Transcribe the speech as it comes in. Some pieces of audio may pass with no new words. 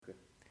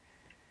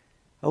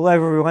Hello,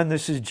 everyone.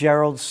 This is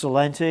Gerald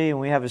Salenti, and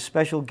we have a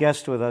special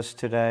guest with us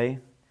today,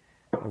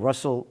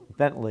 Russell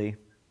Bentley.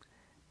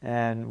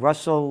 And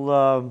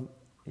Russell,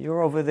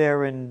 you're over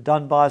there in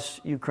Donbass,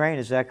 Ukraine.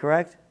 Is that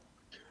correct?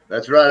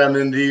 That's right. I'm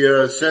in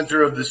the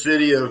center of the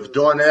city of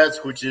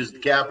Donetsk, which is the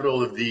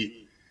capital of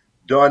the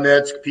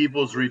Donetsk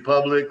People's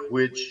Republic,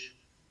 which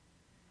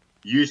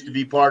used to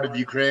be part of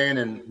Ukraine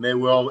and may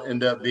well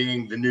end up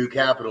being the new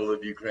capital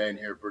of Ukraine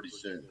here pretty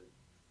soon.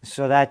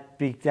 So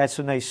that's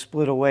when they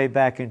split away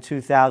back in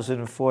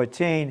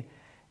 2014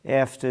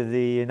 after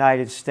the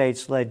United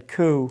States-led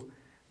coup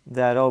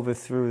that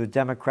overthrew the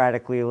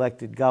democratically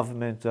elected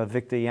government of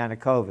Viktor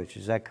Yanukovych.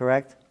 Is that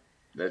correct?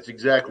 That's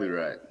exactly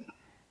right.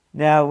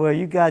 Now,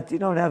 you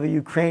don't have a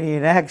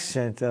Ukrainian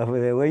accent over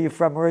there. Where are you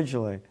from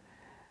originally?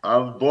 I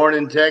was born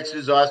in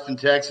Texas, Austin,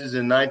 Texas,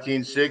 in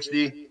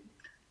 1960.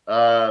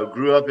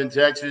 Grew up in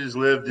Texas,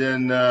 lived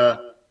in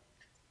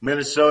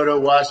Minnesota,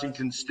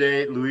 Washington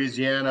State,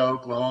 Louisiana,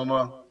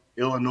 Oklahoma,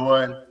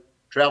 Illinois.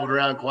 Traveled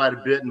around quite a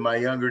bit in my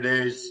younger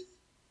days.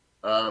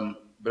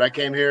 But I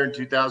came here in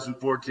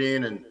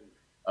 2014 and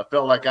I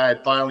felt like I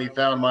had finally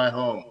found my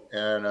home.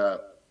 And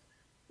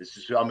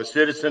I'm a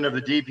citizen of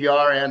the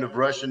DPR and of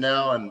Russia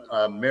now, and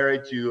I'm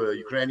married to a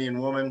Ukrainian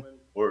woman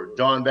or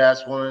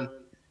Donbass woman.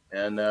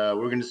 And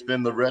we're going to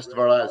spend the rest of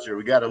our lives here.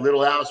 We got a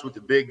little house with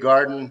a big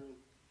garden,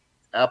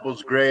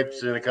 apples,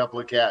 grapes, and a couple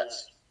of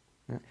cats.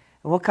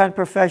 And what kind of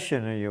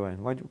profession are you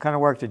in? What kind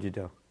of work did you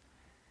do?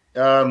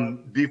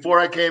 Before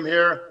I came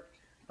here,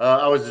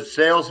 I was a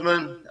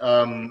salesman.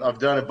 I've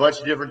done a bunch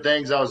of different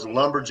things. I was a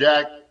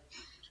lumberjack.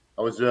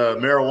 I was a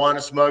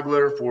marijuana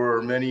smuggler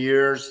for many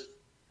years.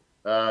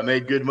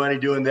 Made good money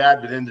doing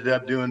that, but ended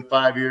up doing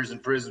 5 years in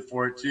prison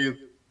for it too.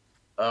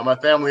 My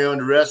family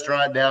owned a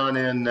restaurant down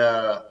in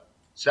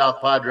South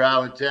Padre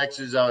Island,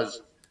 Texas. I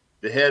was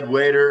the head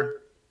waiter.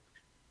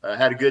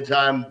 Had a good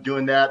time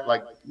doing that,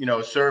 like,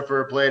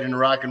 surfer, played in a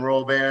rock and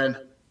roll band.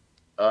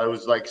 It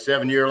was like a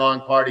 7-year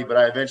long party, but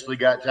I eventually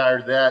got tired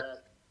of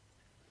that.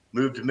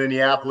 Moved to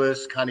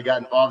Minneapolis, kind of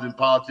got involved in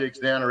politics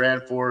then. I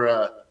ran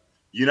for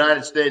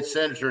United States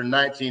Senator in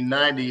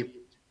 1990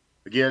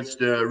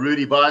 against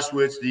Rudy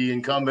Boschwitz, the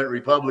incumbent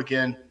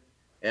Republican,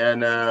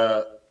 and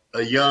a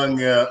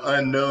young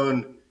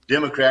unknown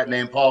Democrat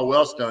named Paul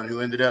Wellstone,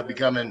 who ended up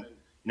becoming,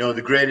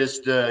 the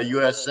greatest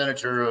U.S.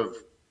 Senator of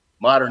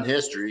modern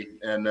history.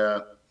 And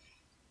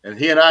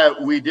he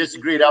and we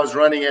disagreed. I was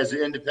running as an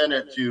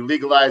independent to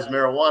legalize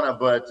marijuana,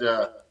 but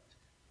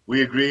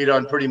we agreed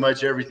on pretty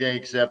much everything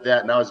except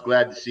that, and I was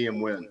glad to see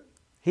him win.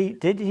 He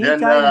die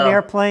in an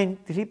airplane?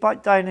 Did he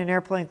die in an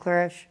airplane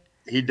crash?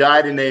 He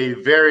died in a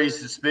very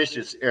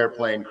suspicious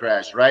airplane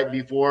crash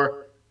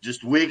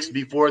just weeks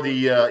before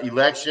the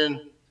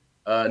election,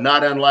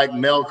 not unlike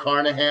Mel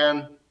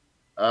Carnahan.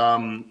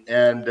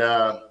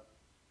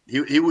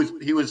 He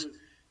was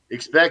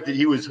expected.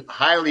 He was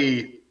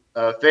highly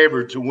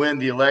favored to win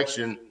the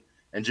election,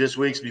 and just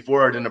weeks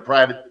before it, in a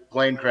private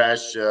plane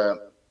crash,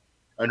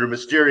 under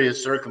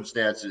mysterious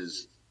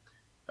circumstances,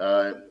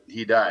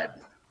 he died.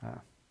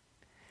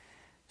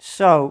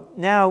 So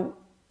now,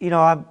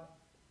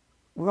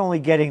 we're only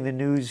getting the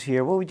news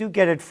here. Well, we do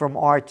get it from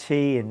RT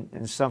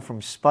and some from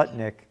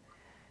Sputnik.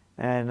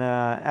 And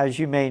as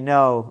you may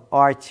know,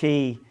 RT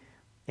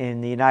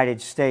in the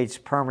United States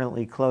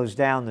permanently closed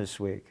down this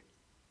week.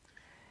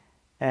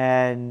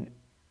 And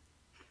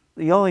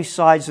the only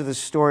sides of the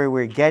story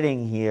we're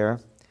getting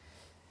here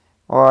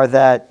are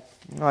that,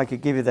 I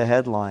could give you the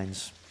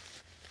headlines.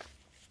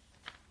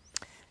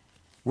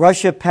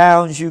 Russia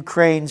pounds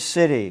Ukraine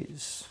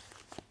cities.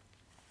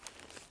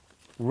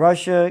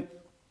 Russians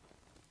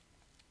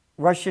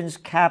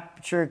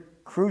capture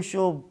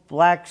crucial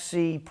Black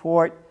Sea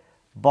port,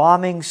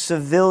 bombing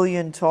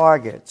civilian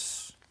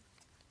targets.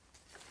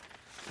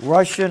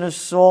 Russian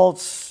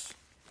assaults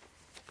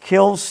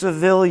kill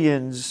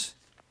civilians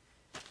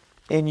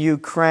in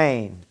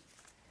Ukraine.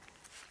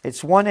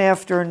 It's one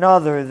after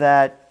another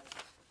that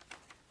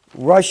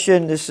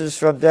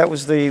that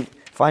was the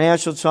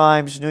Financial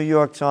Times, New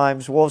York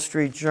Times, Wall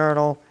Street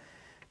Journal,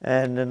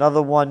 and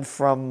another one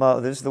from,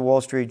 this is the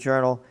Wall Street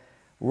Journal.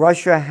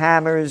 Russia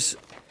hammers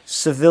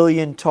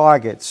civilian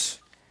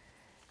targets.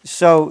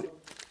 So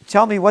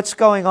tell me what's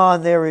going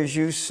on there as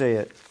you see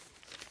it.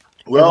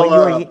 Well,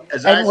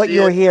 what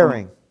you're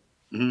hearing.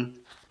 Mm-hmm.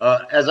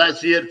 As I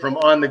see it from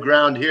on the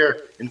ground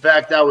here, in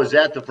fact, I was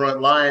at the front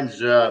lines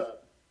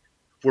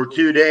for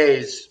 2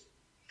 days.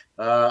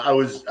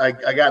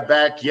 I got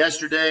back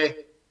yesterday.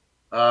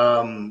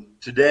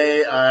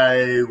 Today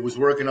I was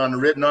working on a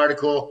written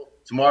article.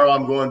 Tomorrow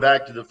I'm going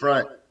back to the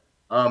front.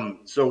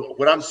 So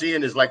what I'm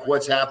seeing is like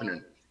what's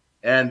happening.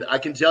 And I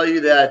can tell you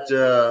that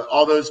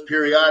all those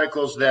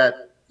periodicals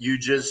that you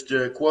just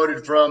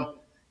quoted from,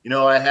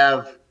 I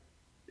have,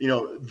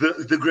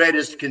 the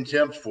greatest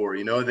contempt for.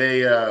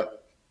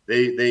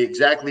 They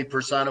exactly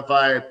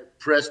personify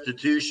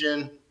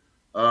prostitution.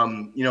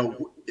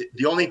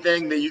 The only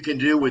thing that you can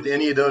do with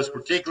any of those,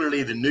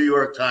 particularly the New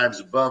York Times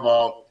above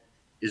all,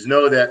 is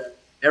know that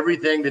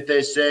everything that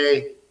they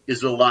say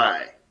is a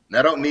lie. And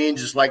I don't mean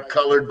just like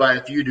colored by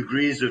a few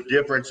degrees of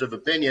difference of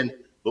opinion,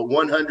 but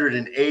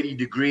 180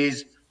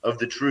 degrees of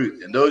the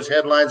truth. And those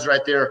headlines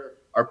right there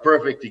are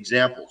perfect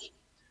examples.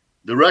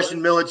 The Russian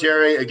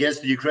military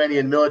against the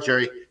Ukrainian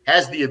military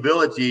has the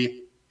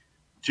ability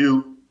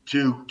to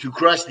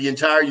crush the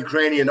entire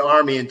Ukrainian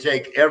army and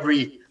take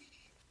every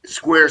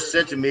square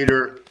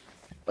centimeter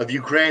of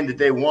Ukraine that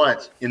they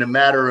want in a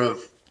matter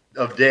of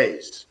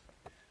days.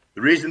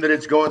 The reason that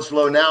it's going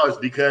slow now is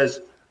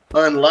because,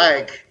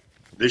 unlike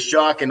the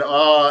shock and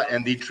awe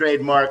and the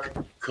trademark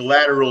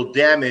collateral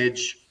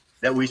damage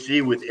that we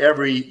see with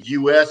every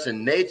U.S.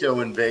 and NATO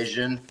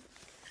invasion,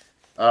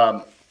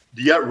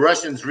 the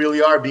Russians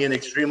really are being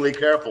extremely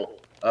careful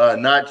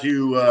not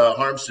to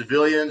harm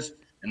civilians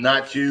and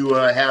not to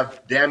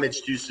have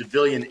damage to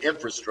civilian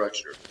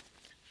infrastructure.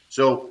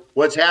 So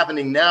what's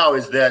happening now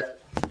is that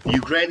the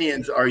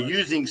Ukrainians are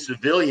using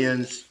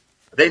civilians.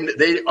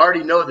 They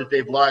already know that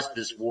they've lost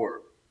this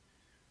war.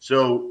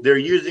 So they're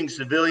using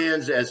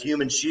civilians as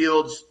human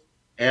shields.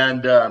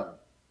 And,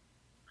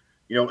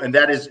 and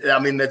that is,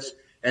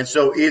 and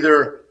so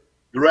either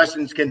the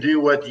Russians can do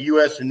what the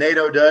U.S. and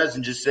NATO does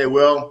and just say,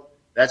 well,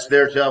 that's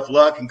their tough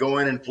luck, and go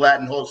in and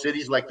flatten whole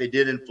cities like they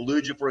did in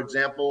Fallujah, for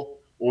example,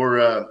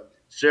 or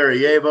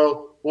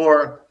Sarajevo,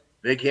 or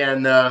they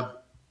can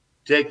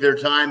take their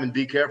time and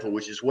be careful,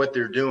 which is what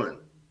they're doing.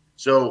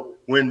 So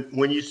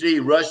when you see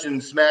Russian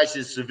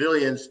smashes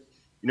civilians,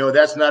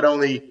 that's not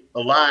only a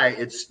lie,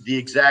 it's the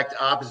exact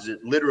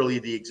opposite, literally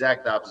the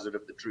exact opposite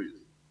of the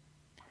truth.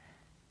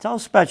 Tell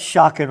us about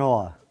shock and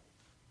awe.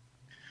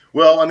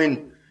 Well, I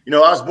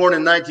was born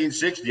in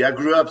 1960. I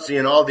grew up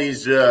seeing all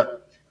these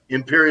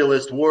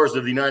imperialist wars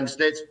of the United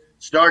States,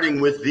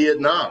 starting with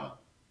Vietnam.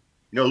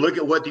 Look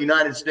at what the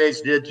United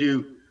States did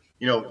to,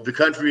 the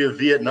country of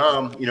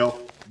Vietnam.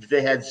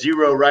 They had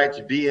zero right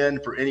to be in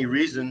for any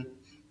reason.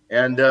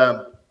 And,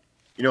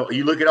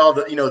 you look at all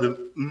the,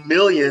 the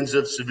millions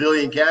of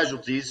civilian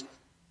casualties,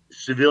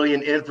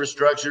 civilian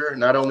infrastructure,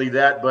 not only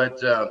that, but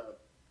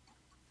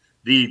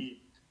the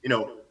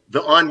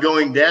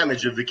ongoing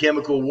damage of the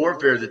chemical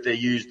warfare that they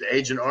used, the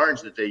Agent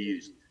Orange that they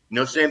used.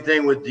 Same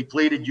thing with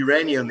depleted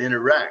uranium in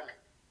Iraq.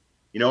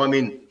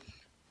 Look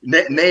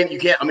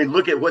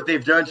at what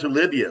they've done to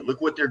Libya.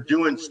 Look what they're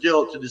doing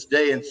still to this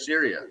day in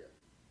Syria.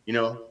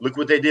 Look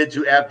what they did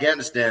to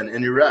Afghanistan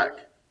and Iraq,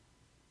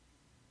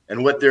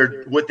 and what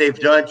they've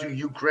done to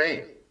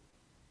Ukraine.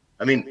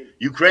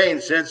 Ukraine,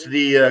 since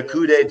the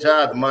coup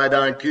d'etat, the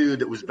Maidan coup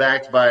that was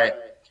backed by,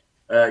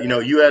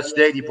 U.S.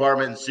 State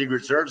Department and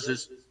Secret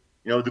Services,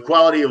 the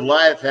quality of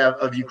life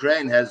of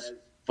Ukraine has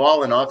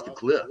fallen off the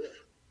cliff.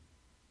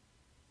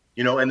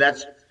 And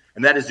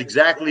that is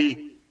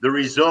exactly the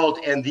result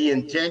and the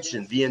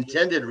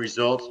intended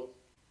result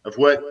of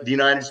what the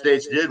United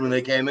States did when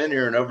they came in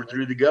here and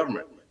overthrew the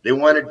government. They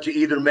wanted to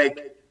either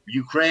make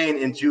Ukraine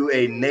into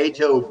a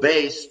NATO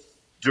base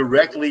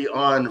directly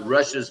on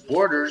Russia's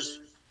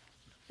borders,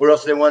 or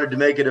else they wanted to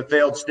make it a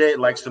failed state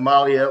like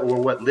Somalia or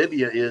what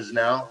Libya is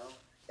now,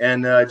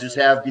 and just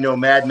have,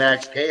 Mad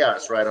Max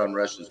chaos right on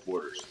Russia's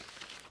borders.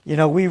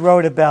 We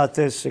wrote about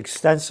this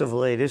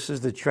extensively. This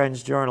is the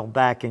Trends Journal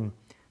back in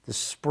the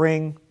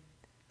spring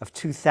of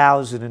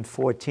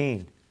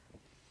 2014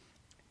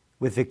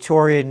 with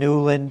Victoria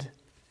Nuland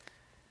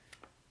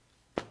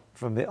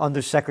from the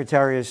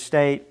Undersecretary of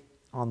State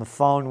on the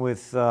phone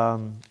with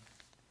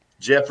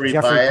Jeffrey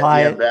Pyatt, the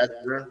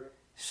ambassador,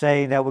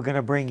 saying that we're going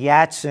to bring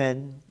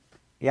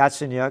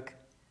Yatsenyuk,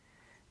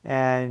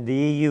 and the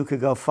EU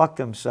could go fuck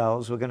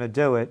themselves. We're going to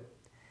do it.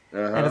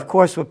 And of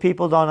course, what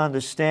people don't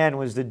understand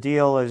was the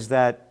deal is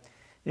that,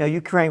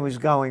 Ukraine was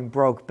going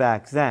broke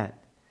back then.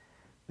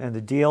 And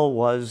the deal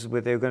was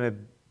they were going to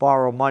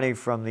borrow money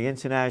from the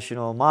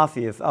International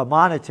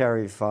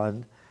Monetary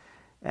Fund,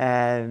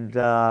 and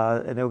they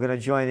were going to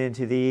join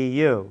into the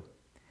EU.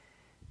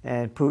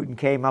 And Putin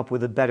came up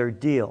with a better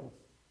deal.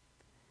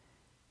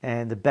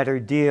 And the better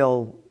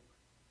deal,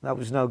 that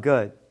was no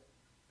good.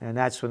 And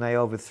that's when they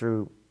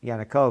overthrew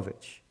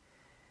Yanukovych.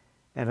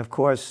 And of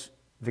course,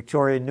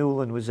 Victoria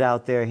Nuland was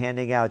out there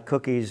handing out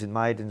cookies in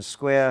Maidan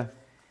Square.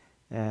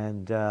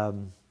 And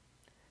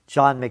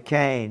John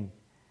McCain,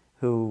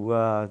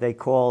 who they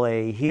call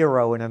a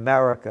hero in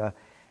America.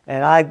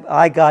 And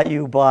I got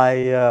you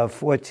by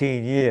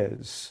 14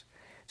 years.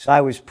 So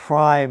I was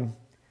prime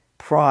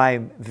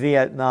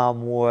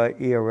Vietnam War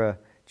era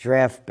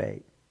draft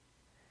bait.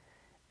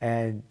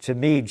 And to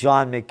me,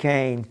 John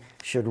McCain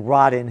should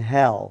rot in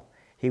hell.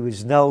 He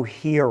was no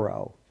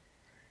hero.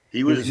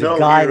 He was no a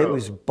guy hero. That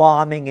was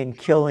bombing and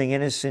killing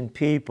innocent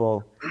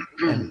people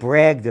and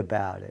bragged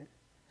about it.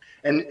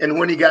 And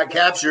when he got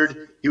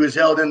captured, he was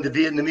held in the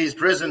Vietnamese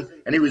prison,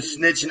 and he was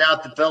snitching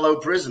out the fellow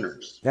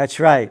prisoners. That's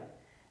right.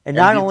 And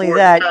not only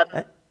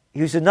that,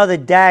 he was another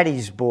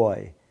daddy's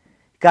boy.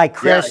 Guy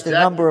crashed a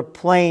number of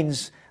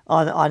planes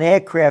on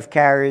aircraft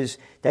carriers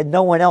that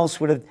no one else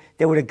would have.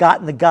 They would have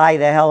gotten the guy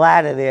the hell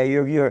out of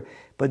there.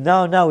 But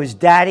no, his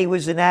daddy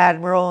was an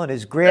admiral, and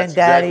his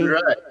granddaddy.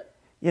 That's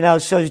exactly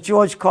right. So as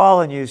George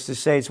Carlin used to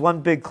say, it's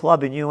one big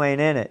club and you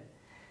ain't in it.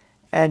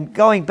 And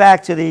going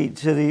back to the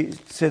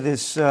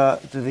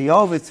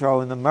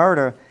overthrow and the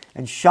murder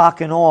and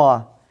shock and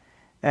awe,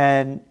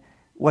 and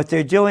what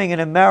they're doing in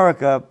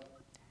America,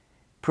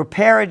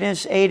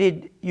 preparedness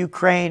aided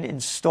Ukraine in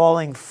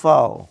stalling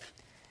foe.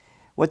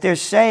 What they're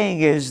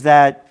saying is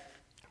that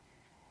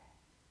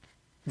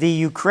the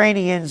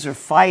Ukrainians are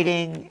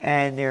fighting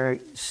and they're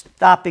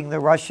stopping the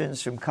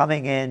Russians from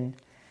coming in,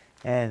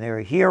 and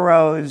they're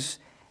heroes.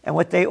 And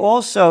what they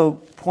also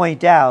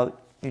point out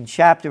in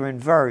chapter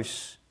and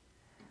verse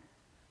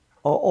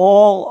are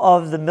all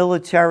of the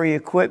military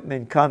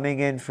equipment coming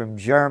in from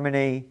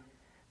Germany,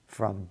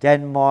 from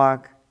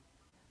Denmark,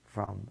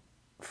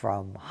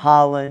 from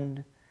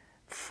Holland,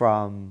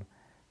 from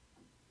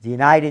the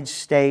United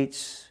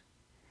States.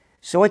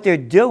 So what they're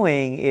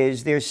doing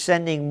is they're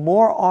sending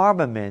more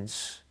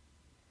armaments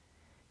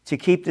to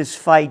keep this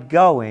fight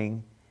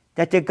going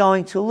that they're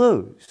going to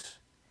lose.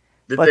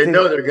 That they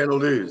know they're going to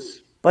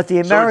lose. But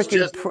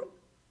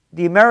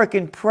the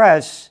American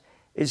press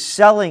is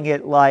selling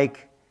it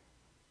like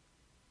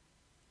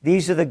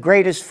these are the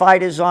greatest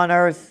fighters on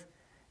earth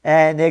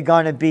and they're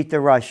going to beat the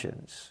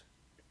Russians.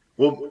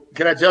 Well,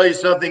 can I tell you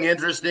something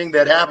interesting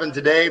that happened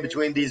today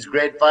between these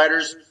great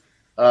fighters?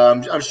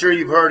 I'm sure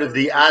you've heard of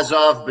the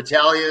Azov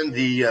Battalion,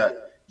 the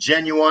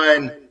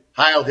genuine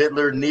Heil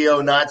Hitler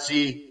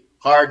neo-Nazi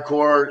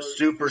hardcore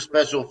super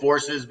special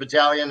forces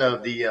battalion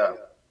of the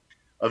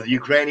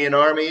Ukrainian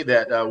army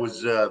that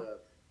was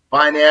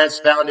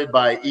founded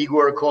by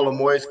Igor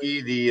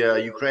Kolomoisky,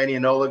 the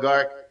Ukrainian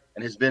oligarch,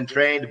 and has been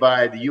trained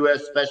by the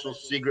U.S.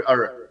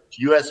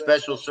 U.S.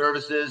 Special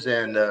Services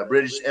and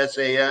British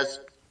SAS,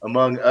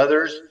 among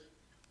others.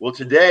 Well,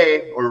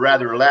 today, or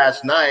rather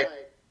last night,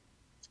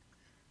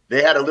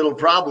 they had a little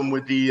problem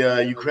with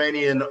the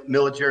Ukrainian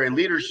military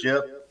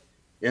leadership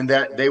in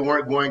that they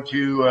weren't going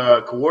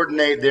to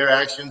coordinate their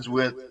actions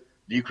with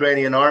the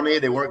Ukrainian army.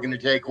 They weren't going to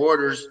take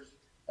orders.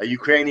 A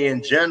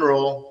Ukrainian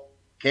general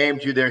came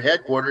to their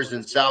headquarters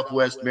in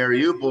southwest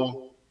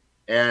Mariupol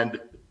and,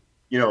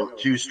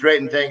 to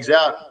straighten things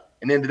out,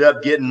 and ended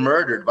up getting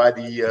murdered by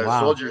the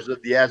soldiers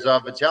of the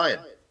Azov Battalion.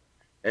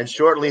 And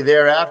shortly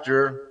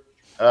thereafter,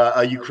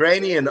 a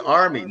Ukrainian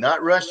army,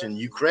 not Russian,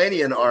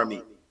 Ukrainian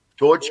army,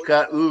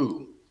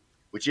 Tochka-U,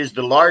 which is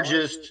the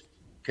largest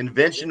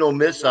conventional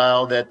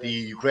missile that the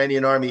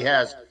Ukrainian army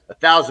has,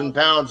 1,000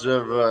 pounds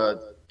of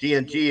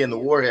TNT in the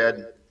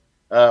warhead,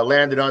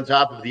 landed on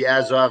top of the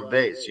Azov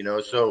base.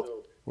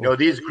 So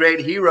these great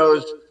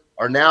heroes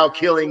are now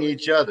killing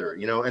each other,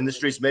 in the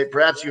streets.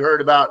 Perhaps you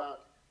heard about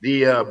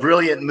the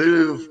brilliant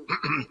move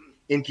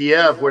in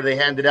Kiev where they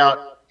handed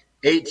out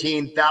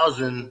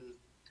 18,000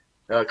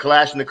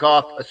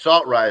 Kalashnikov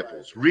assault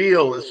rifles,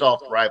 real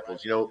assault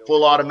rifles,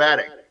 full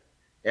automatic.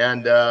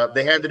 And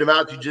they handed them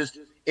out to just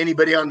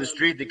anybody on the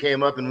street that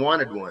came up and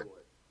wanted one.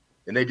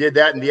 And they did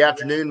that in the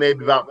afternoon,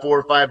 maybe about 4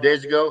 or 5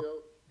 days ago.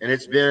 And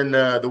it's been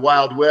the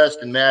Wild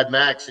West and Mad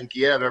Max in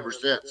Kiev ever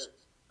since.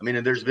 I mean,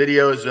 and there's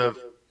videos of,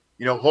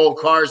 whole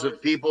cars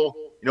of people.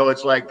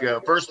 It's like,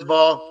 first of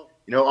all,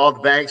 all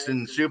the banks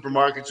and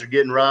supermarkets are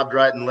getting robbed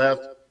right and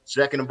left.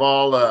 Second of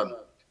all,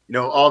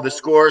 all the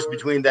scores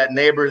between that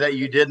neighbor that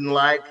you didn't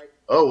like.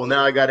 Oh, well,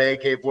 now I got an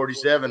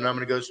AK-47 and I'm going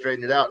to go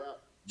straighten it out.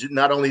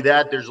 Not only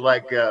that, there's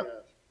like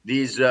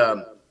these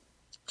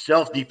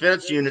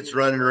self-defense units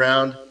running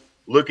around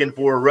looking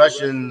for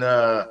Russian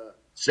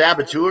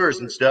saboteurs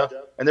and stuff,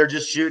 and they're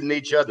just shooting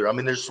each other. I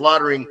mean, they're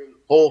slaughtering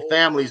whole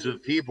families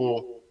of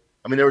people.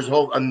 I mean, there was a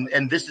whole,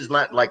 and this is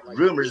not like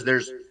rumors.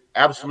 There's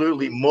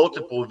absolutely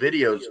multiple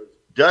videos,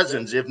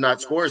 dozens, if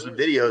not scores of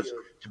videos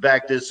to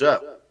back this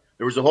up.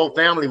 There was a whole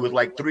family with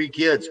like 3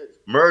 kids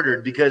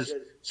murdered because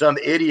some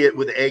idiot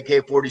with an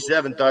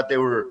AK-47 thought they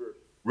were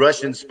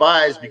Russian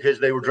spies because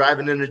they were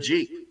driving in a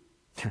Jeep.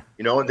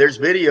 And there's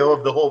video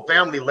of the whole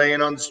family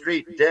laying on the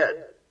street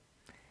dead.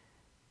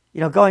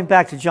 Going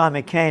back to John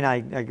McCain,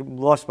 I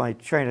lost my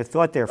train of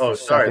thought there for a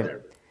second. Sorry.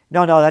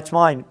 No, that's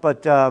mine.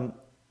 But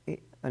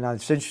and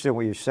it's interesting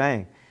what you're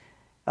saying.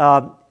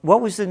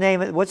 What was the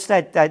name? What's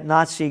that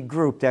Nazi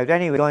group?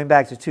 Anyway, going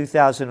back to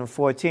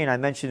 2014, I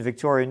mentioned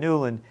Victoria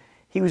Nuland.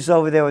 He was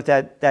over there with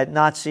that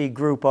Nazi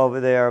group over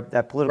there,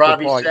 that political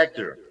Pravi party.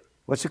 Sector.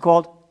 What's it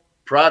called?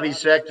 Pravi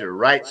Sector,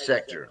 right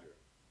sector.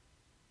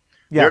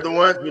 Yeah. They're the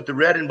ones with the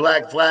red and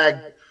black flag,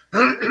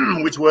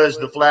 which was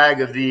the flag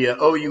of the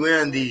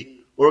OUN, the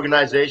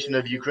Organization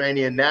of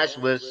Ukrainian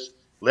Nationalists,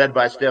 led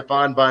by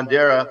Stefan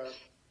Bandera,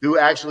 who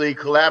actually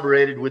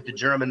collaborated with the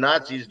German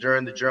Nazis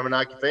during the German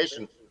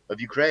occupation of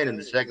Ukraine in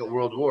the Second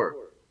World War.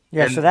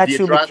 Yeah, and so that's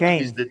who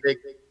atrocities McCain.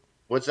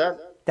 What's that?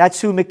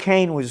 That's who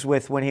McCain was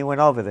with when he went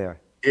over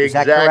there. Is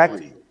Exactly. that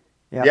correct?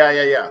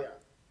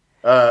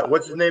 Yeah.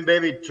 What's his name,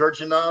 baby?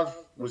 Turchinov?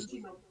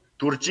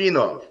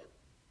 Turchinov.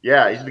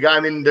 Yeah, he's the guy.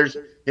 I mean, there's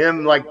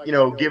him,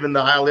 giving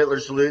the Heil Hitler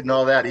salute and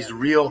all that. He's a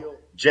real,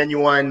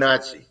 genuine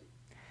Nazi.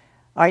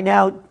 All right,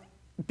 now,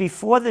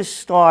 before this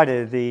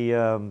started,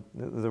 the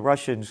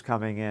Russians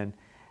coming in,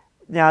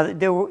 now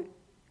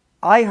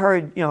I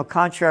heard,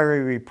 contrary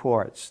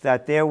reports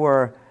that there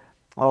were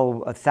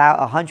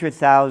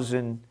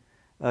 100,000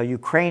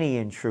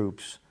 Ukrainian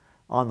troops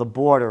on the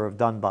border of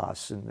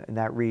Donbass in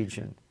that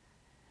region?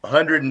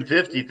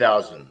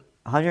 150,000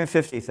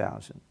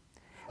 150,000.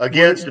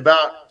 against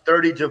about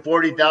 30 to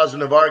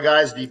 40,000 of our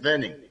guys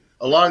defending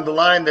along the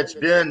line that's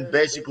been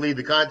basically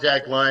the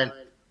contact line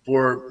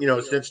for,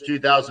 since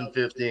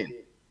 2015.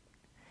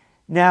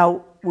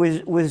 Now,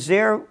 was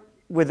there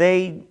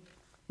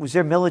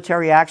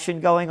military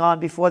action going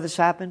on before this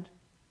happened?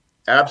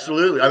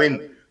 Absolutely. I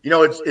mean,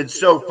 it's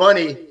so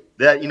funny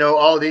that,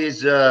 all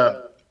these,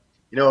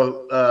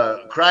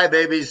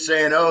 crybabies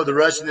saying, oh, the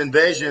Russian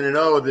invasion and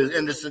oh, the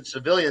innocent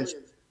civilians.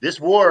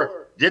 This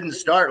war didn't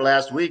start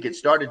last week. It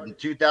started in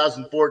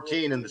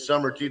 2014, in the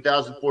summer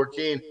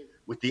 2014,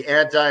 with the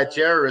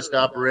anti-terrorist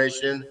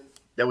operation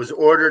that was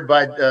ordered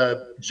by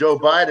Joe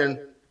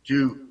Biden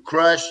to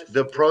crush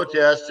the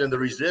protests and the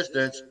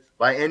resistance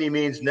by any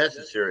means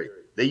necessary.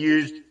 They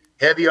used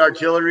heavy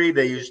artillery,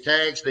 they used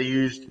tanks, they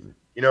used,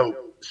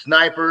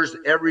 snipers,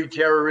 every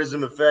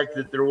terrorism effect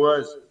that there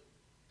was,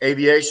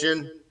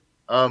 aviation,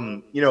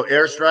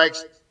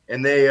 airstrikes,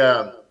 and they've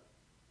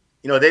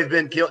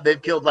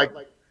killed like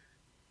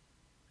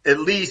at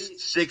least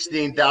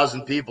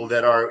 16,000 people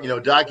that are,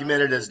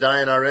 documented as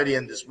dying already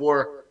in this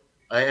war,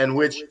 and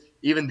which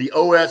even the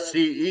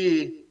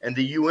OSCE and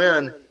the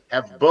UN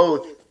have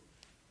both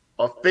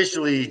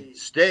officially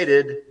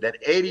stated that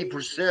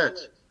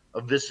 80%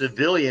 of the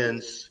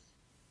civilians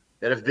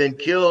that have been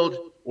killed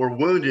or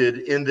wounded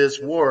in this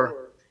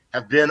war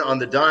have been on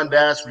the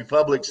Donbass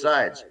Republic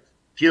sides,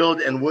 killed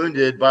and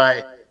wounded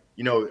by,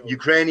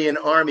 Ukrainian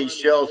army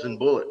shells and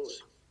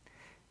bullets.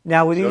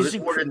 Now, So this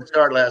war didn't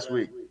start last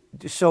week.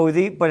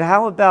 But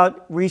how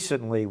about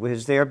recently?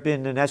 Has there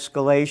been an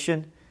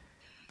escalation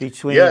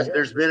between? Yes,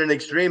 there's been an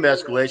extreme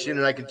escalation,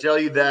 and I can tell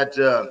you that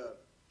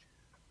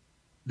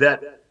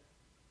that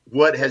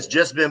what has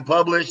just been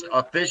published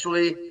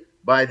officially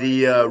by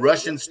the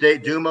Russian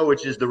State Duma,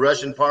 which is the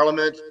Russian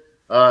parliament,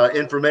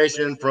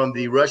 information from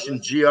the Russian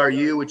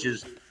GRU, which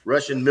is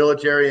Russian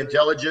military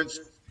intelligence,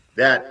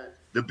 that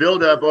the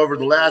buildup over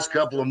the last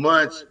couple of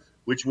months,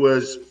 which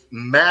was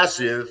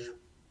massive,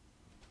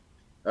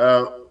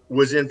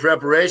 was in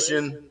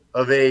preparation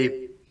of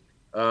a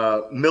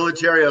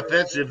military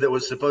offensive that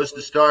was supposed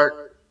to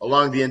start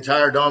along the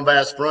entire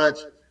Donbass front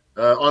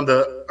on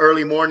the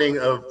early morning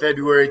of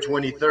February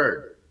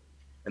 23rd.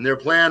 And their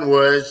plan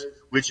was,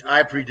 which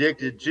I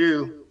predicted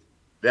too,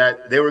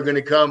 that they were going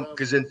to come,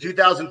 because in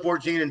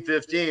 2014 and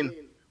 15,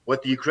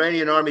 what the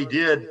Ukrainian army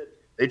did,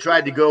 they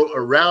tried to go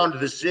around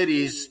the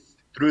cities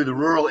through the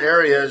rural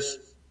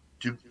areas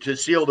to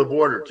seal the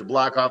border, to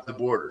block off the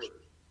borders.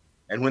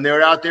 And when they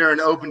were out there in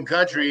open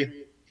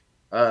country,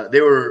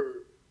 they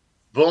were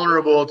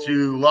vulnerable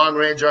to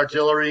long-range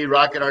artillery,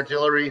 rocket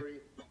artillery,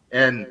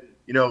 and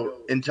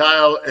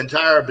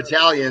entire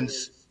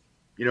battalions,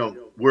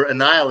 were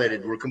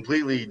annihilated, were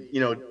completely,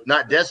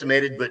 not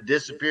decimated, but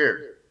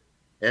disappeared.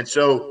 And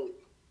so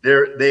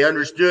they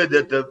understood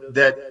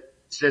that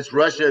since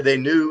Russia, they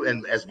knew,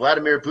 and as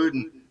Vladimir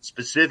Putin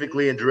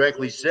specifically and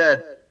directly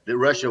said, that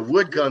Russia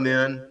would come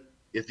in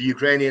if the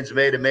Ukrainians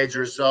made a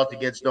major assault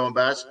against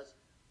Donbass.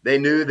 They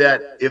knew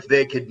that if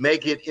they could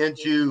make it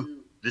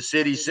into the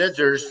city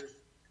centers,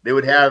 they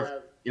would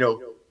have,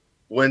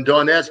 when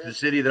Donetsk, the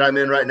city that I'm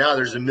in right now,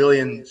 there's 1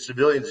 million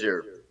civilians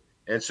here.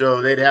 And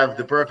so they'd have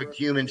the perfect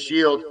human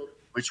shield,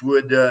 which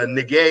would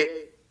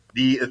negate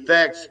the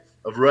effects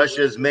of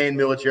Russia's main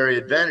military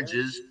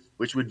advantages,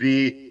 which would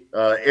be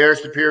air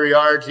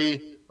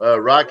superiority,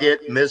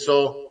 rocket,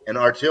 missile, and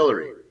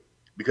artillery.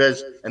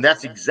 And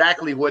that's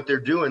exactly what they're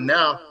doing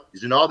now,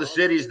 is in all the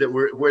cities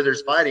where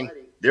there's fighting,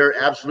 they're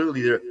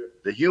absolutely,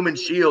 the human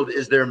shield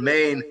is their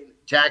main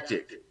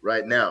tactic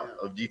right now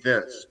of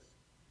defense.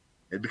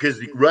 And because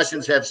the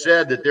Russians have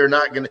said that they're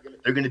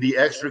going to be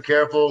extra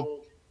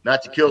careful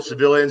not to kill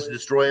civilians,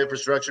 destroy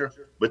infrastructure.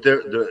 But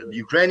the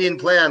Ukrainian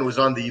plan was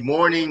on the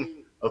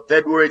morning of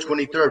February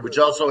 23rd, which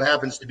also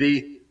happens to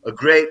be a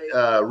great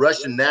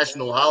Russian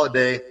national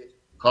holiday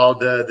called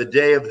the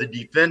Day of the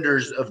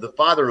Defenders of the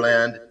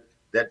Fatherland,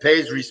 that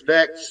pays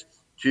respects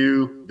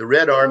to the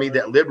Red Army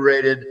that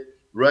liberated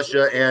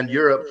Russia and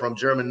Europe from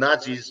German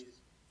Nazis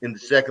in the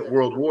Second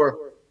World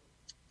War.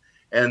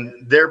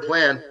 And their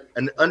plan,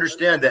 and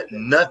understand that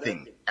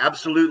nothing,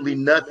 absolutely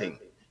nothing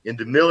in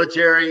the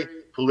military,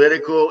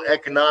 political,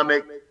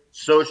 economic,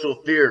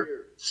 social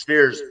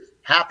spheres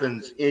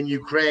happens in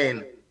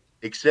Ukraine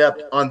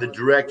except on the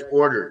direct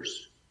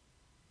orders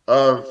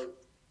of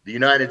the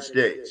United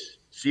States,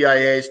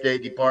 CIA,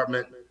 State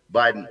Department,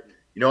 Biden.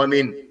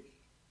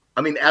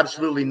 I mean,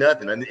 absolutely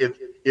nothing. I mean,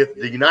 if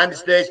the United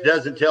States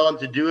doesn't tell them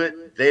to do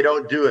it, they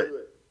don't do it.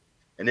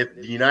 And if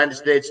the United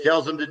States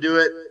tells them to do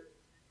it,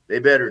 they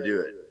better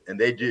do it. And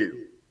they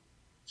do.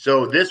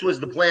 So this was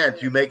the plan,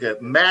 to make a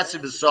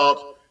massive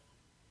assault,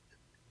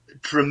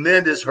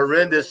 tremendous,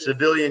 horrendous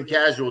civilian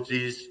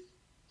casualties,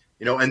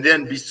 and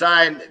then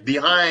behind,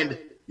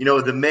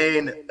 the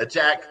main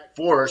attack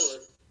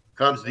force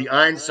comes the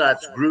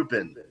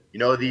Einsatzgruppen,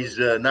 these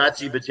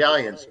Nazi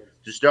battalions,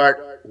 to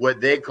start what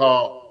they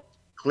call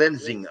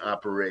cleansing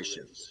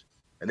operations.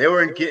 And they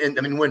were in.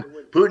 I mean, when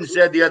Putin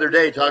said the other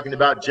day, talking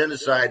about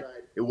genocide,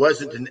 it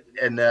wasn't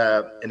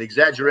an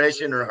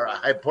exaggeration or a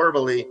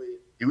hyperbole.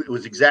 It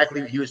was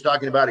exactly, he was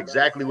talking about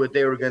exactly what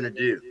they were going to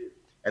do.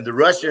 And the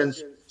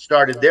Russians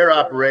started their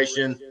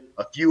operation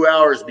a few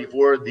hours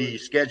before the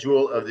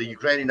schedule of the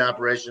Ukrainian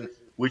operation,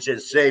 which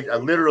has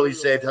literally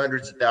saved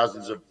hundreds of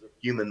thousands of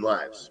human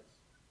lives.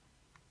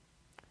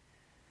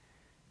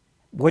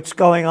 What's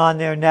going on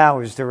there now?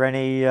 Is there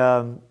any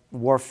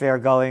warfare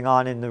going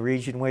on in the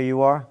region where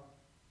you are?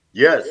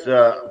 Yes,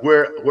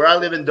 where I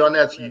live in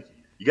Donetsk,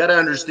 you got to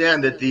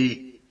understand that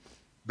the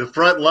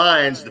front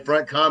lines, the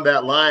front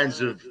combat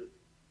lines of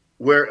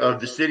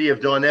the city of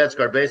Donetsk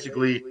are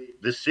basically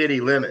the city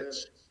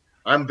limits.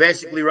 I'm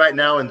basically right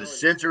now in the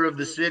center of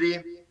the city,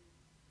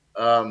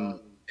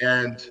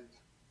 and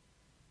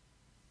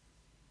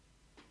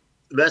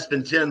less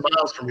than 10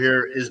 miles from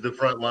here is the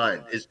front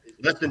line. Is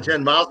less than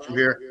 10 miles from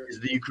here is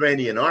the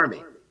Ukrainian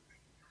army,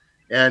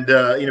 and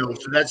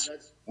so that's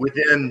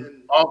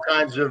within all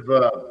kinds of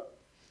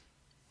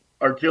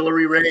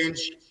artillery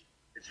range.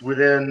 It's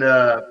within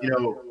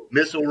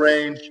missile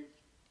range.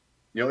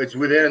 It's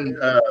within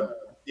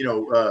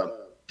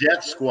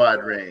death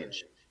squad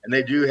range, and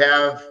they do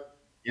have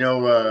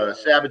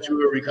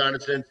saboteur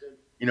reconnaissance.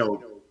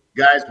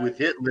 Guys with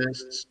hit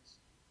lists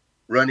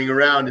running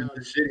around in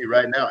the city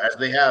right now, as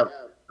they have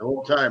the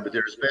whole time, but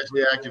they're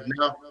especially active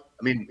now.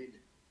 I mean,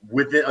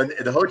 within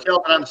the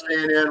hotel that I'm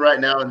staying in right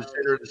now in the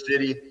center of the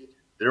city,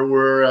 there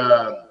were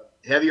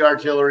heavy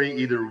artillery,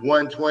 either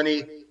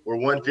 120 or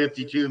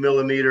 152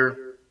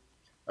 millimeter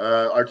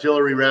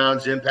artillery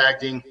rounds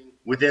impacting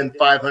within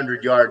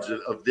 500 yards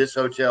of this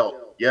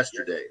hotel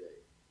yesterday.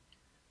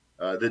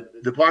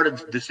 The part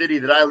of the city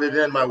that I live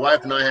in, my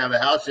wife and I have a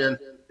house in,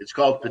 it's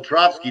called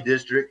Petrovsky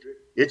District.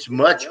 It's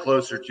much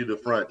closer to the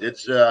front.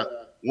 It's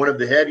one of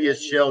the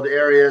heaviest shelled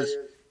areas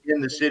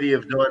in the city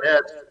of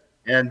Donetsk.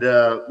 And,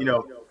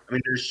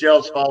 there's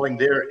shells falling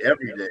there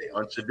every day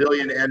on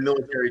civilian and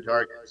military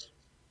targets.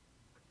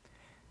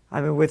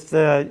 I mean, with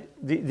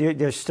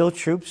there's still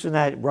troops in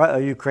that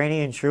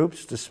Ukrainian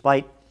troops,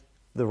 despite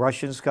the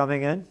Russians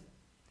coming in.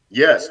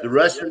 Yes, the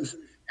Russians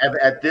have,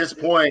 at this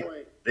point,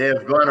 they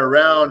have gone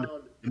around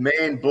the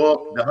main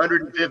bulk, the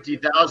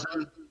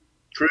 150,000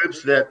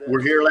 troops that were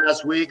here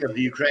last week of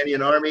the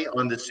Ukrainian army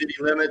on the city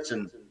limits,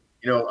 and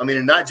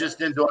and not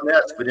just in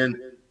Donetsk, but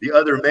in the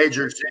other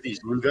major cities,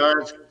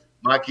 Lugansk,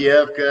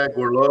 Makiivka,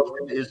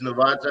 Gorlovka,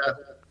 Iznovata.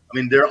 I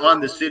mean, they're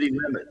on the city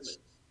limits,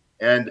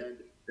 and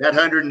that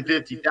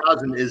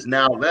 150,000 is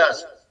now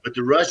less, but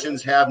the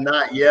Russians have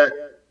not yet,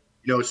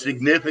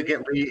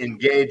 significantly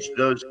engaged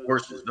those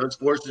forces. Those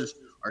forces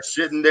are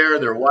sitting there.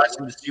 They're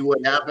watching to see what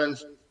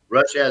happens.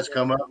 Russia has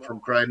come up from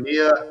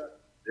Crimea.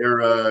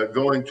 They're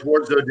going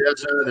towards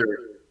Odessa. They're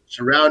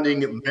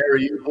surrounding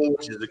Mariupol,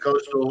 which is the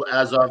coastal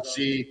Azov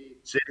Sea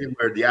city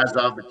where the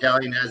Azov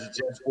Battalion has its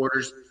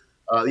headquarters.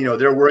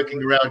 They're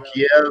working around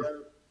Kiev.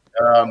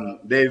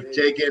 They've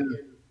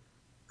taken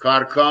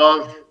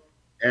Kharkov,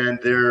 and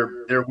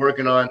they're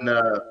working on.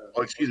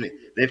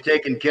 They've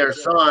taken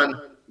Kherson,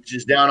 which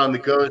is down on the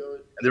coast,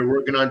 and they're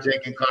working on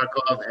taking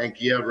Kharkov and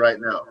Kiev right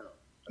now.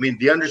 I mean,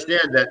 do you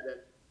understand that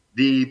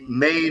the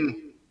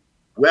main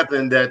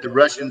weapon that the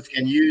Russians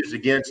can use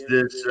against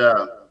this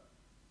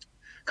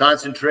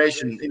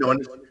concentration,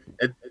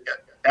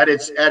 at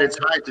its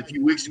height a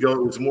few weeks ago,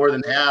 it was more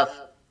than half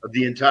of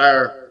the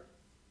entire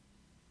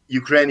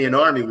Ukrainian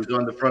army was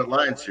on the front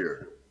lines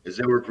here as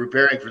they were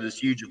preparing for this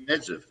huge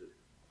offensive.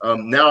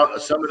 Now,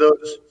 some of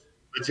those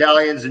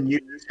battalions and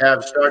units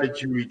have started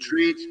to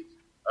retreat.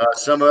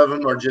 Some of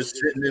them are just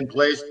sitting in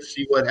place to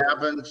see what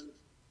happens.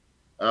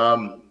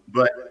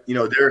 But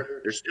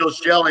they're still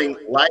shelling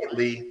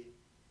lightly,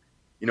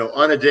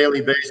 on a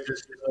daily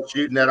basis,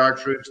 shooting at our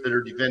troops that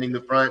are defending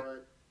the front.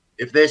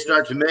 If they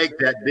start to make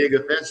that big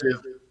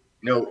offensive,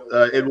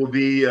 it will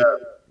be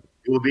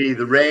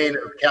the rain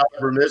of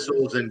caliber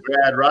missiles and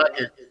Grad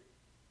rockets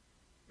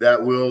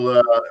that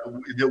will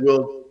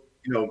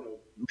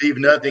leave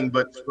nothing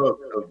but smoke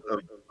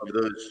of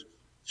those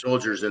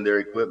soldiers and their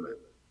equipment.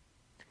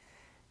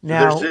 So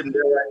they're sitting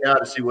there right now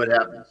to see what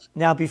happens.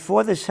 Now,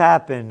 before this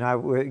happened, I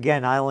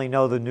only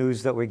know the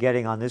news that we're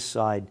getting on this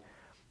side,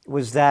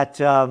 was that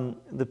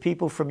the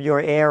people from your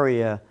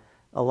area,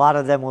 a lot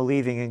of them were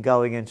leaving and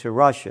going into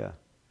Russia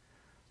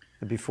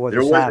before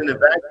this happened. There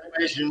was an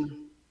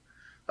evacuation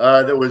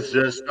that was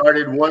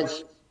started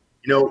once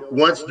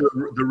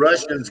the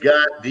Russians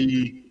got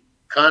the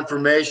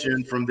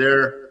confirmation from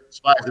their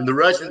spies. And the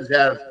Russians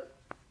have,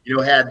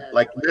 had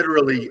like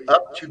literally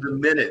up to the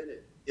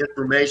minute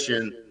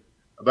information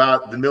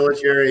about the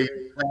military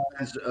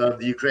plans of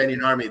the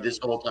Ukrainian army this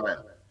whole time.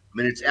 I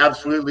mean, it's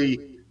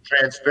absolutely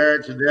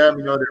transparent to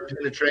them. They're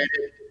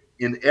penetrated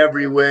in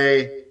every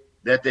way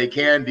that they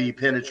can be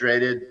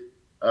penetrated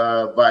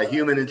by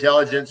human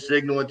intelligence,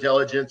 signal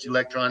intelligence,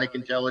 electronic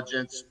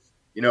intelligence.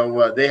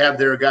 They have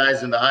their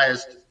guys in the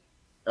highest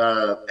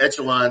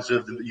echelons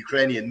of the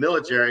Ukrainian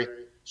military.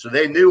 So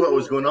they knew what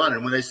was going on.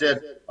 And when they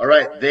said, all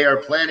right, they are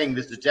planning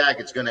this attack,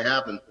 it's going to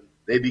happen,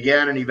 they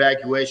began an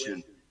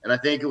evacuation. and I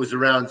think it was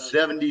around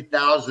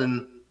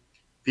 70,000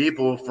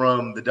 people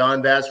from the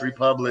Donbass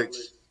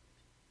republics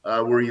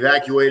were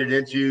evacuated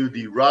into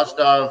the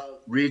Rostov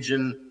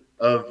region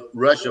of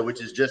Russia,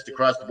 which is just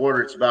across the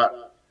border. It's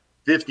about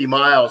 50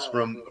 miles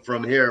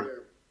from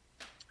here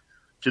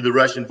to the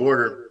Russian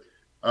border.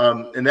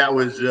 And that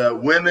was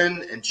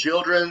women and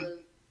children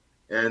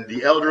and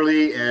the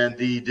elderly and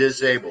the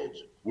disabled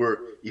were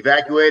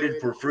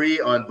evacuated for free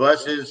on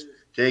buses,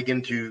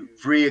 taken to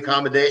free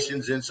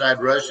accommodations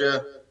inside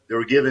Russia. They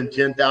were given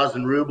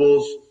 10,000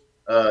 rubles,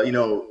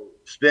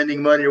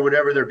 spending money or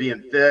whatever. They're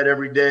being fed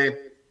every day.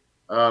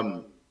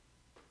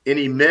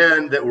 Any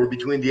men that were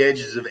between the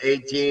ages of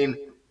 18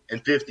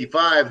 and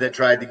 55 that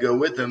tried to go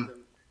with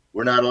them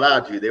were not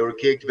allowed to. They were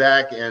kicked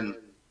back and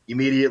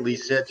immediately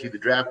sent to the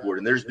draft board.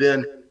 And there's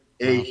been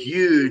a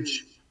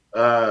huge,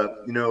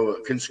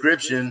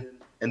 conscription,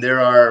 and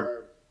there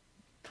are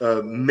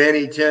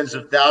many tens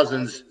of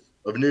thousands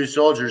of new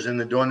soldiers in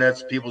the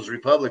Donetsk People's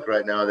Republic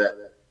right now. They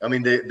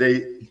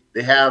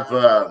have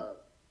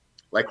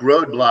like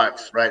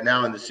roadblocks right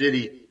now in the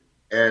city,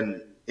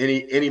 and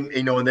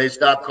any when they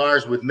stop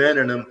cars with men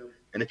in them,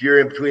 and if you're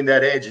in between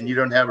that age and you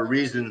don't have a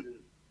reason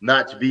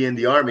not to be in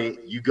the army,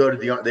 you go to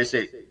the. They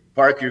say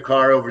park your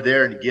car over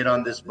there and get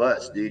on this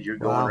bus, dude. You're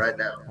going right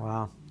now.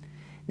 Wow.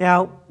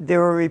 Now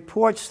there are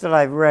reports that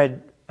I've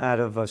read out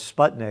of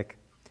Sputnik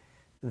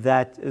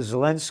that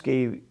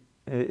Zelensky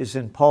is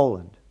in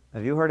Poland.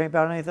 Have you heard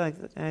about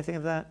anything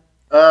of that?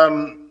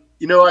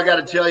 I got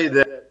to tell you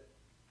that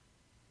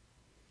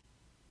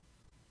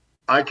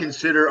I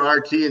consider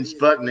RT and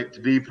Sputnik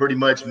to be pretty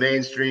much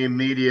mainstream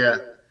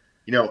media.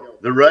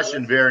 The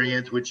Russian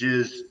variant, which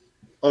is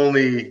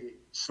only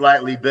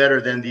slightly better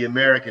than the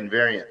American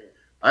variant.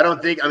 I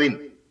don't think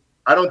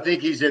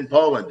he's in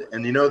Poland.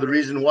 And the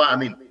reason why?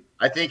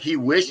 I think he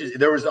wishes.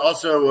 There was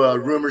also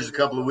rumors a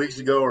couple of weeks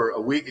ago or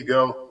a week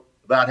ago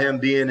about him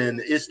being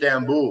in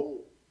Istanbul.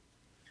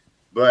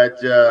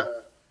 But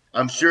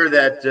I'm sure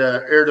that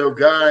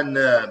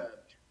Erdogan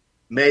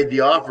made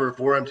the offer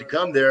for him to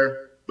come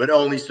there, but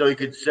only so he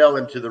could sell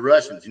him to the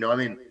Russians.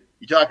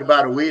 You talk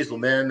about a weasel,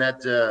 man.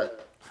 That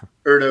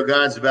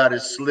Erdogan's about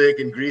as slick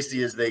and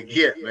greasy as they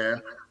get,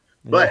 man.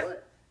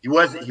 But he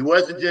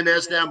wasn't in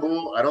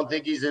Istanbul. I don't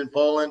think he's in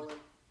Poland,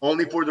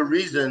 only for the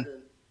reason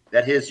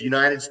that his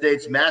United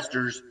States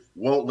masters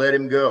won't let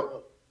him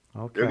go.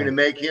 Okay. They're going to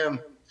make him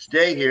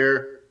stay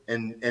here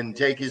and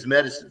take his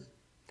medicine.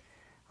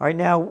 All right,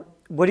 now,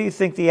 what do you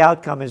think the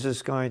outcome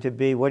is going to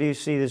be? What do you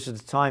see this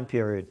as the time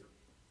period?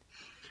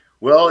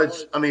 Well,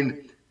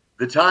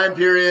 the time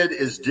period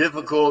is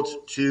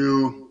difficult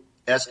to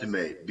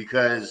estimate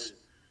because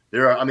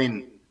there are,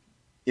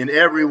 in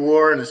every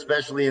war, and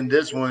especially in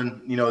this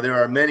one, there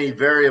are many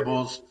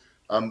variables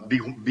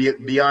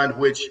beyond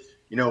which,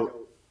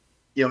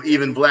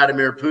 even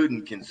Vladimir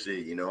Putin can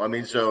see,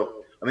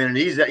 and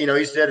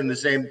he said in the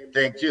same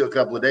thing too a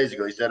couple of days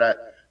ago. He said,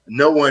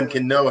 no one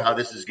can know how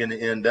this is going to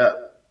end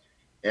up.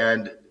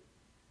 And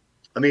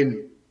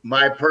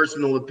my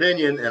personal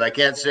opinion, and I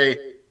can't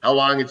say how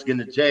long it's going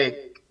to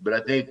take, but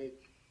I think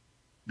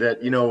that,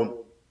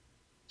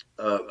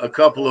 a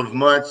couple of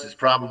months is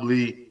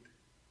probably,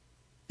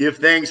 if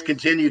things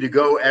continue to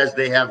go as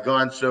they have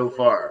gone so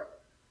far,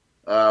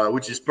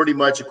 which is pretty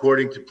much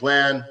according to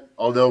plan,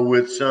 although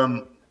with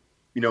some,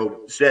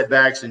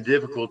 setbacks and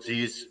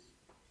difficulties,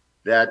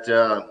 that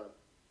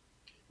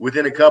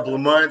within a couple of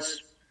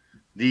months,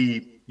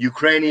 the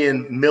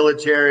Ukrainian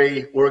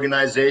military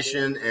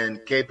organization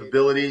and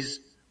capabilities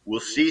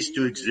will cease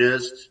to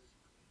exist.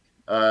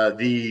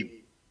 The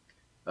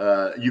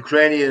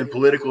Ukrainian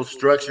political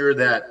structure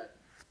that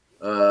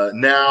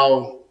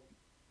now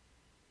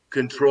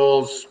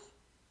controls,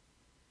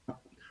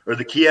 or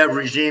the Kiev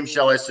regime,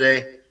 shall I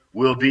say,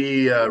 will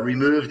be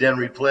removed and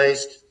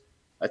replaced.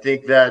 I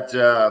think that,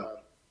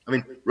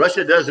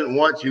 Russia doesn't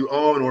want to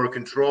own or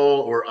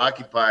control or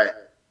occupy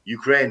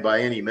Ukraine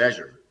by any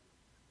measure.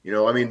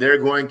 They're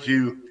going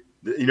to,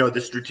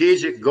 the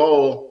strategic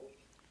goal,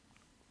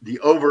 the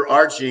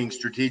overarching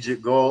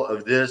strategic goal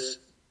of this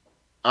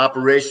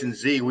Operation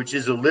Z, which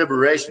is a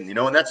liberation,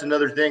 and that's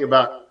another thing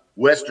about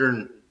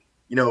Western,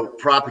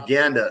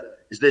 propaganda,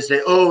 is they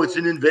say, oh, it's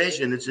an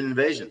invasion,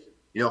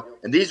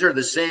 and these are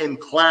the same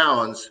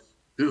clowns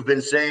who've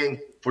been saying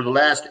for the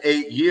last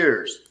 8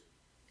 years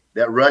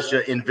that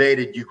Russia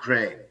invaded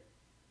Ukraine,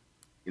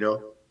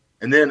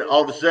 and then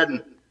all of a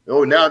sudden,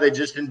 oh, now they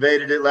just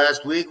invaded it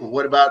last week. Well,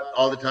 what about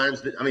all the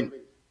times that,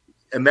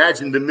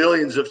 imagine the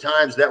millions of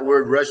times that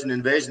word Russian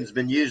invasion has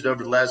been used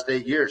over the last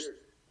 8 years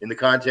in the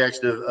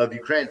context of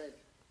Ukraine.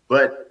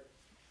 But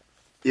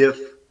if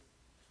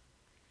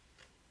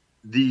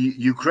the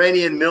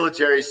Ukrainian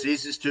military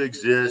ceases to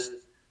exist,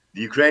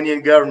 the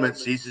Ukrainian government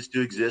ceases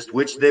to exist,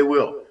 which they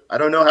will. I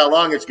don't know how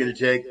long it's going to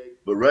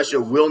take, but Russia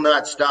will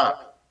not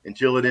stop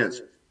until it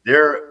ends.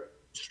 Their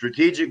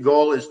strategic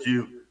goal is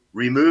to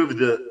remove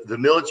the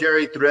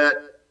military threat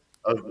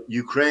of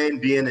Ukraine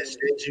being a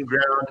staging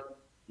ground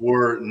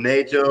for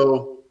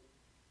NATO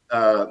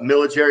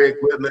military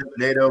equipment,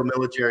 NATO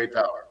military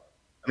power.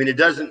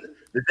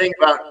 the thing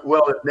about,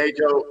 well, if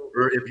NATO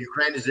or if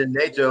Ukraine is in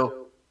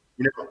NATO,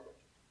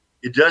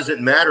 it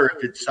doesn't matter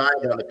if it's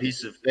signed on a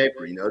piece of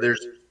paper.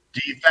 There's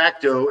de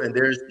facto and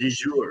there's de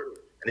jure.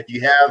 And if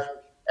you have,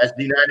 as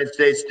the United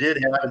States did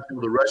have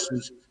until the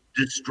Russians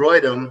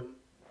destroyed them,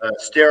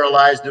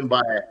 sterilized them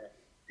by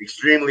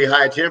extremely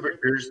high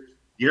temperatures,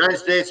 the United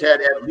States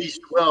had at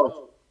least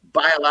 12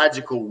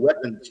 biological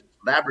weapons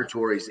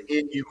laboratories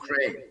in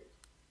Ukraine.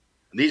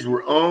 And these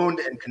were owned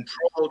and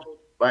controlled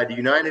by the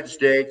United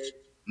States.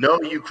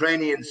 No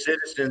Ukrainian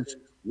citizens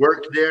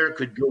worked there,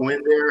 could go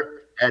in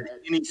there, had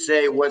any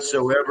say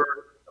whatsoever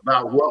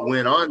about what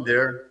went on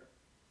there.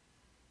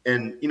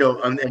 And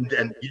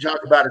and you talk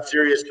about a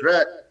serious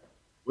threat,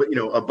 but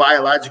a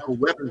biological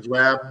weapons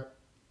lab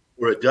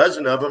or a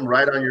dozen of them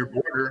right on your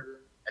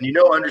border. And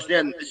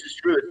understand this is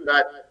true. It's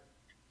not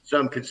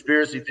some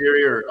conspiracy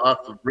theory or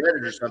off of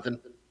Reddit or something.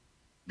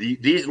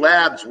 These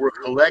labs were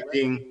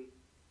collecting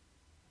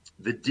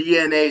the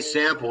DNA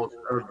samples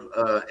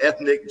of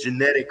ethnic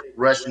genetic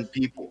Russian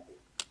people.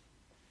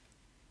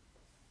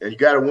 And you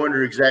got to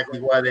wonder exactly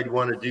why they'd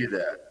want to do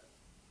that.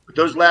 But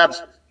those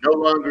labs no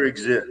longer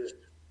exist.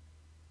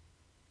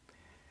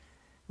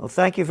 Well,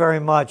 thank you very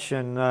much,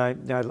 and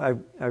I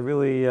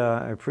really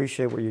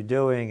appreciate what you're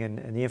doing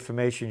and the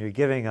information you're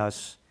giving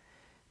us.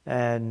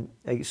 And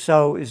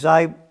so, as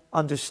I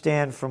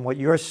understand from what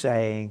you're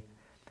saying,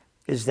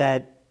 is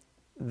that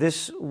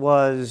this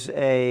was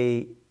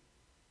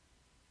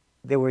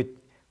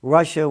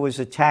Russia was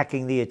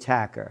attacking the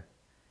attacker.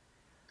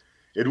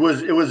 It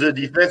was a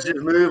defensive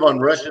move on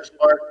Russia's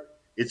part.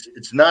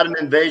 It's not an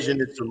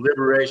invasion, it's a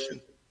liberation.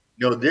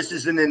 This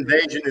is an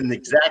invasion in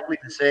exactly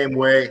the same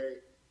way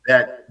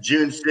that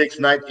June 6,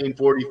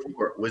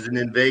 1944 was an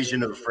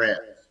invasion of France.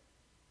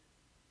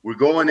 We're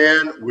going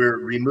in, we're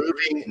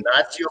removing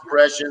Nazi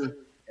oppression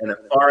and a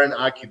foreign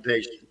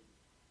occupation.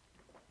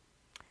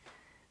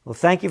 Well,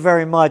 thank you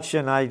very much,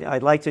 and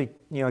I'd like to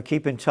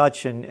keep in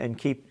touch and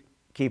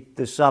keep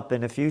this up.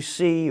 And if you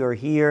see or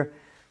hear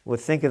or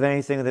think of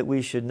anything that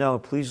we should know,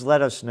 please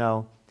let us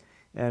know,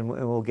 and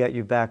we'll get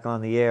you back on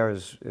the air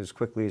as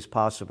quickly as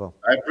possible.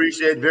 I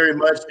appreciate very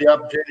much the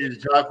opportunity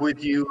to talk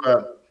with you.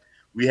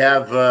 We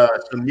have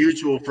some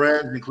mutual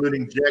friends,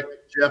 including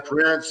Jeff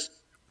Prince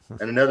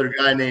and another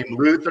guy named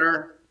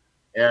Luther.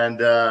 And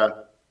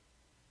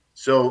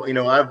so,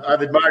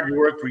 I've admired your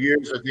work for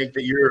years. I think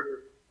that you're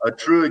a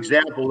true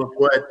example of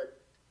what,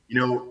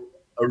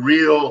 a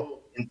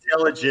real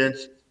intelligent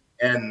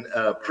and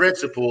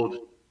principled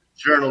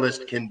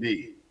journalist can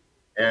be.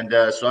 And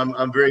so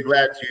I'm very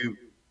glad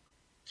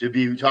to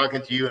be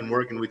talking to you and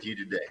working with you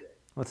today.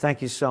 Well,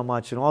 thank you so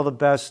much, and all the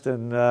best.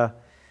 And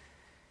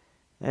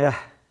yeah,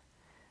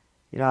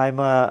 I'm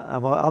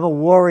a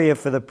warrior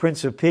for the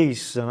Prince of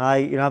Peace, and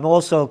I'm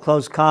also a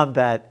close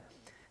combat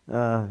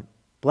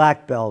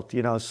black belt.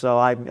 So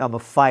I'm a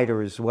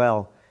fighter as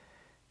well.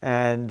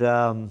 And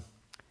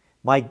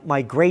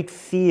my great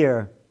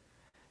fear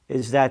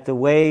is that the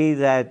way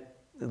that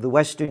the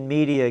Western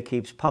media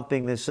keeps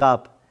pumping this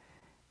up,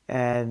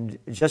 and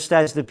just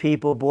as the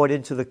people bought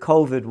into the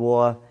COVID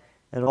war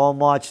and all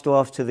marched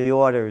off to the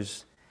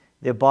orders,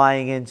 they're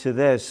buying into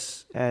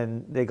this,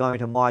 and they're going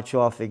to march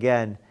off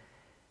again.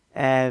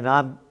 And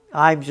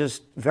I'm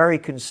just very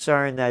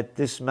concerned that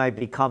this might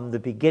become the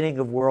beginning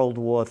of World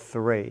War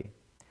III.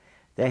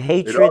 The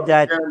hatred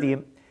that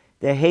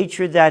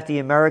the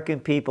American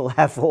people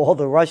have for all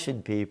the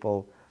Russian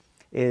people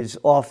is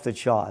off the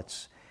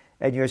charts,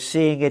 and you're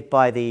seeing it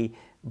by the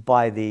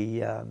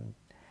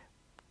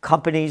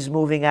companies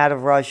moving out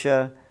of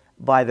Russia,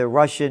 by the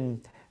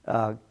Russian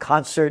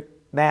concert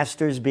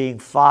masters being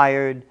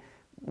fired,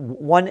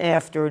 one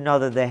after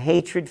another. The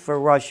hatred for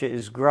Russia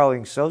is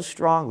growing so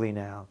strongly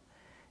now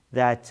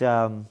that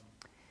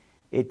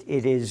it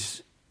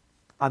is.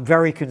 I'm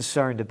very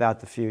concerned about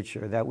the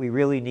future, that we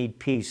really need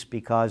peace,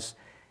 because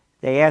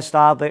they asked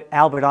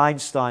Albert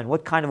Einstein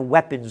what kind of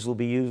weapons will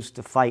be used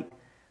to fight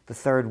the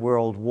Third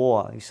World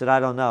War. He said, I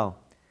don't know,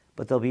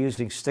 but they'll be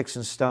using sticks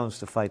and stones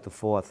to fight the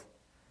fourth.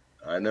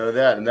 I know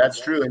that, and that's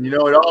true. And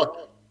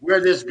where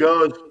this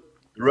goes,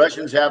 the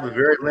Russians have a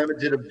very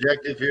limited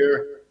objective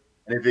here.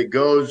 And if it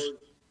goes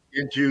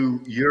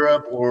into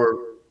Europe or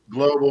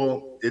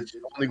global, it's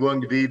only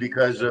going to be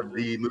because of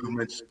the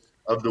movements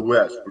of the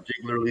West,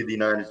 particularly the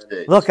United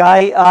States. Look,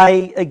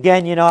 I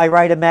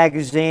write a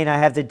magazine. I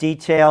have the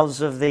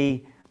details of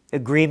the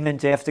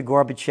agreement after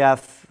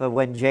Gorbachev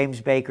when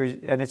James Baker,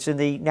 and it's in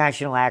the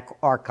National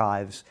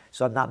Archives,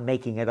 so I'm not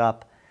making it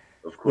up.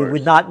 Of course. We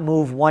would not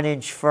move 1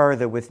 inch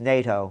further with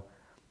NATO.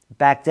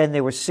 Back then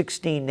there were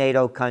 16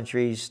 NATO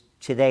countries.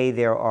 Today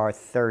there are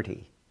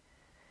 30.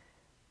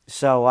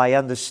 So I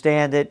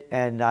understand it,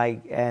 and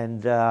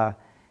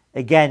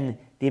again,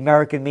 the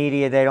American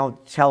media, they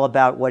don't tell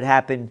about what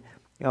happened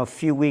a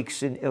few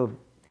weeks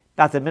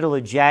about the middle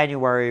of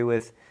January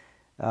with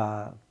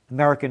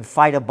American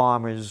fighter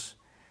bombers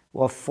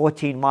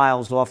 14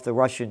 miles off the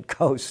Russian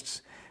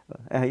coasts,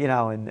 and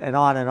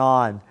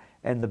on,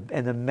 and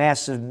the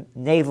massive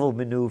naval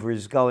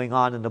maneuvers going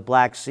on in the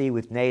Black Sea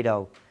with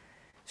NATO.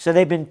 So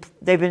they've been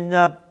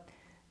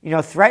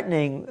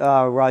threatening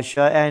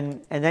Russia,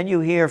 and then you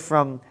hear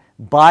from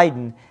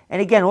Biden,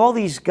 and again, all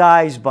these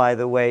guys, by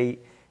the way,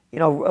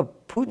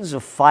 Putin's a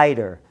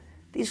fighter.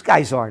 These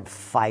guys aren't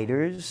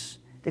fighters.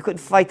 They couldn't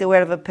fight their way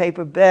out of a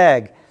paper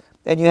bag.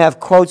 And you have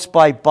quotes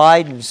by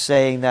Biden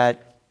saying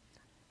that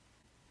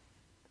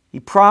he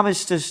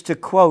promised us to,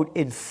 quote,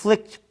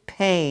 inflict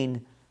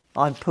pain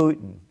on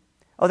Putin.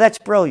 Oh, that's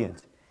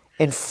brilliant.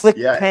 Inflict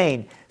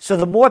pain. So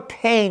the more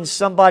pain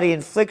somebody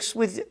inflicts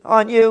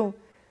on you,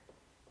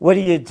 what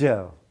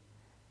do?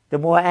 The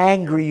more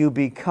angry you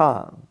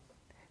become,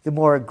 the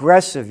more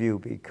aggressive you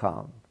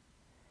become.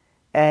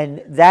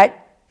 And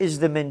that is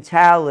the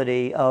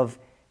mentality of,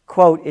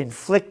 quote,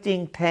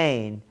 inflicting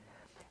pain.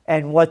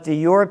 And what the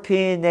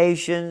European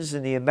nations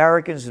and the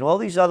Americans and all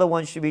these other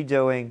ones should be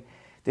doing,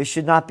 there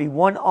should not be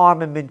one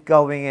armament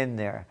going in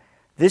there.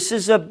 This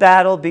is a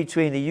battle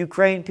between the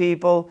Ukraine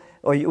people,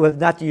 or well,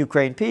 not the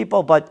Ukraine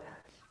people, but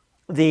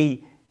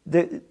the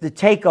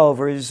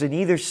takeovers in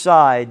either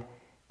side.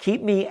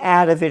 Keep me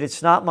out of it.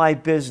 It's not my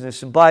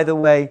business. And by the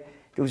way,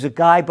 there was a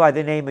guy by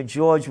the name of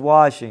George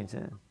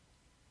Washington.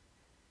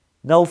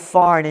 No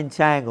foreign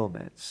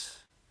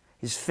entanglements.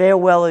 His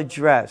farewell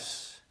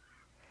address.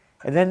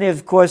 And then,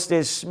 of course,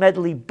 there's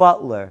Smedley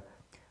Butler,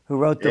 who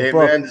wrote the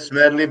book. Amen to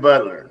Smedley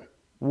Butler.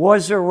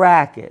 War's a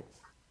racket.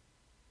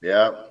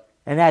 Yeah.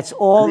 And that's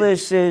all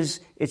this is.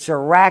 It's a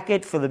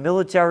racket for the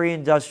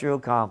military-industrial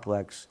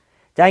complex.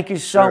 Thank you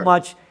so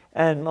much.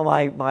 And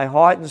my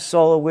heart and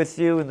soul are with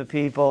you and the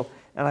people.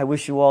 And I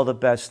wish you all the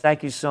best.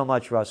 Thank you so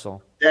much,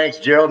 Russell. Thanks,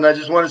 Gerald. And I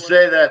just want to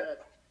say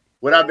that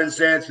what I've been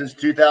saying since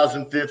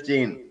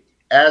 2015,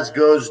 as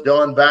goes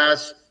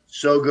Donbass,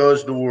 so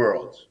goes the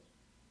world.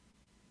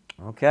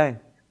 Okay.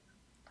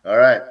 All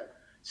right.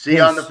 See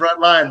you on the front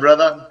line,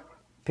 brother.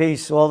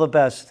 Peace. All the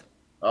best.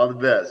 All the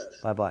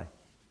best. Bye-bye.